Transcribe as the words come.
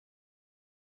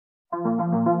Welcome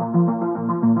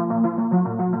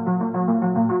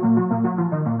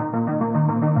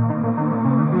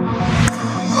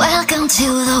to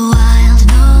the wild,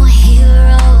 no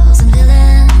heroes and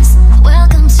villains.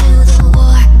 Welcome to the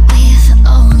war, we've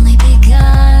only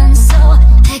begun. So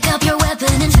pick up your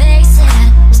weapon and face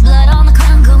it. There's blood on the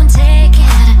ground, go and take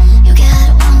it. You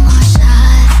get one more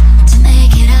shot to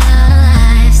make it out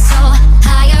alive. So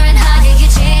higher and higher you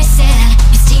chase it.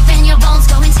 It's deep in your bones,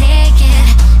 go and take it.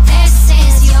 This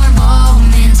is your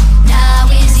moment, now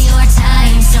is your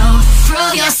time. So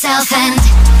prove yourself and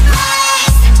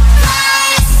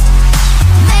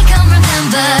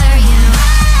remember you.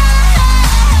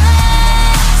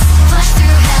 Push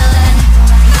through hell and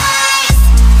rise.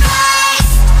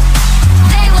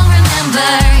 They will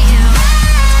remember you.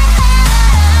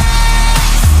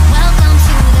 Welcome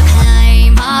to the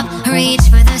climb up, reach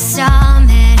for the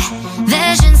summit.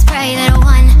 Visions pray that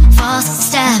one false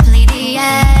step lead the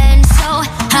end. So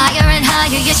higher and higher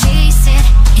you chase it.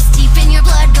 It's deep in your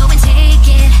blood, go and take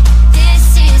it.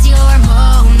 This is your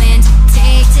moment,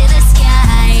 take to the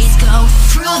skies, go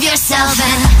prove yourself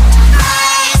and